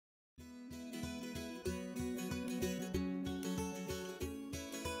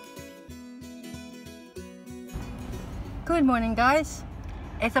Good morning, guys.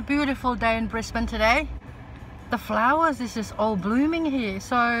 It's a beautiful day in Brisbane today. The flowers is just all blooming here,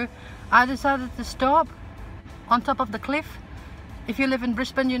 so I decided to stop on top of the cliff. If you live in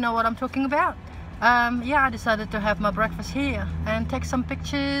Brisbane, you know what I'm talking about. Yeah, I decided to have my breakfast here and take some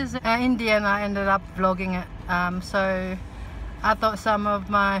pictures. In the end, I ended up vlogging it. So I thought some of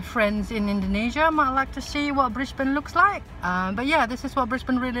my friends in Indonesia might like to see what Brisbane looks like. But yeah, this is what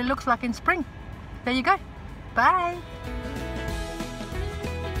Brisbane really looks like in spring. There you go. Bye.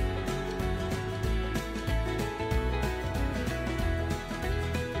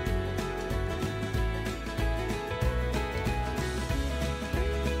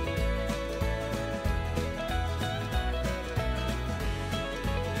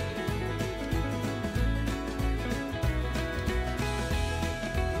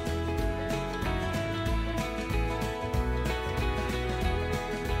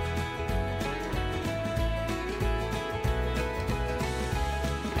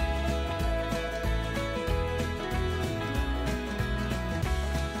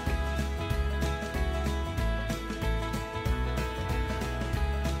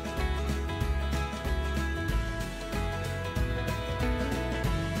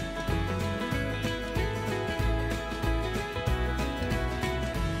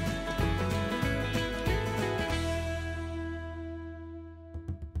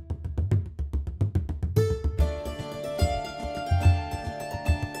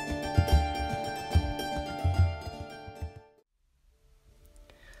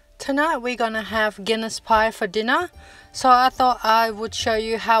 Tonight we're gonna have Guinness Pie for dinner, so I thought I would show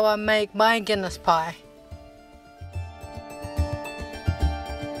you how I make my Guinness Pie.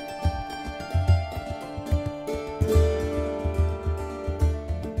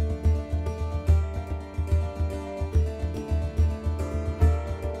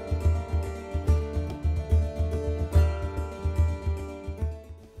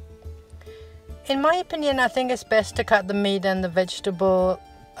 In my opinion, I think it's best to cut the meat and the vegetable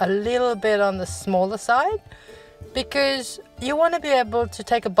a little bit on the smaller side, because you want to be able to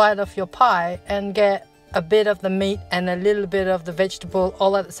take a bite of your pie and get a bit of the meat and a little bit of the vegetable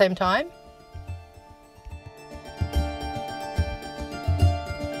all at the same time.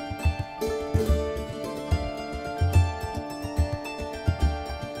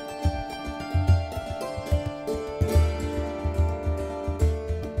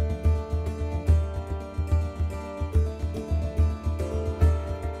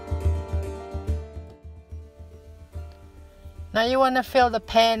 Now you want to fill the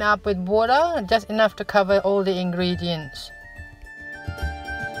pan up with water, just enough to cover all the ingredients.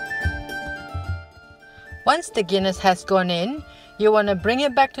 Once the Guinness has gone in, you want to bring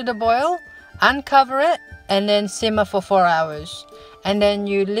it back to the boil, uncover it, and then simmer for 4 hours. And then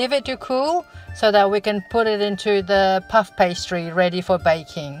you leave it to cool so that we can put it into the puff pastry ready for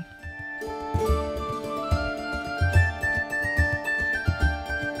baking.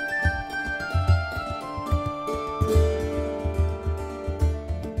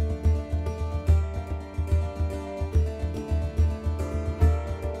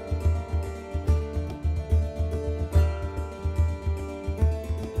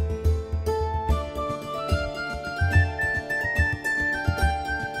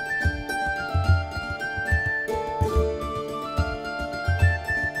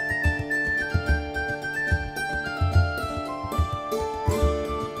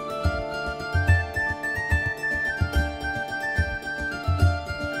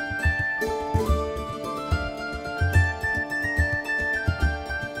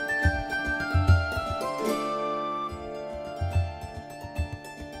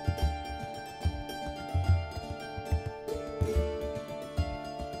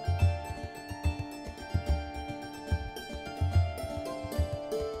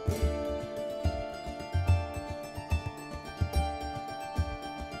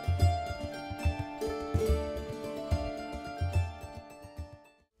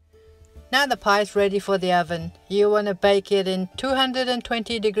 Now the pie is ready for the oven. You want to bake it in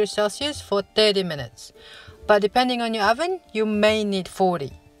 220 degrees Celsius for 30 minutes. But depending on your oven, you may need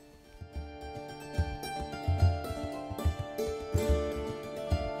 40.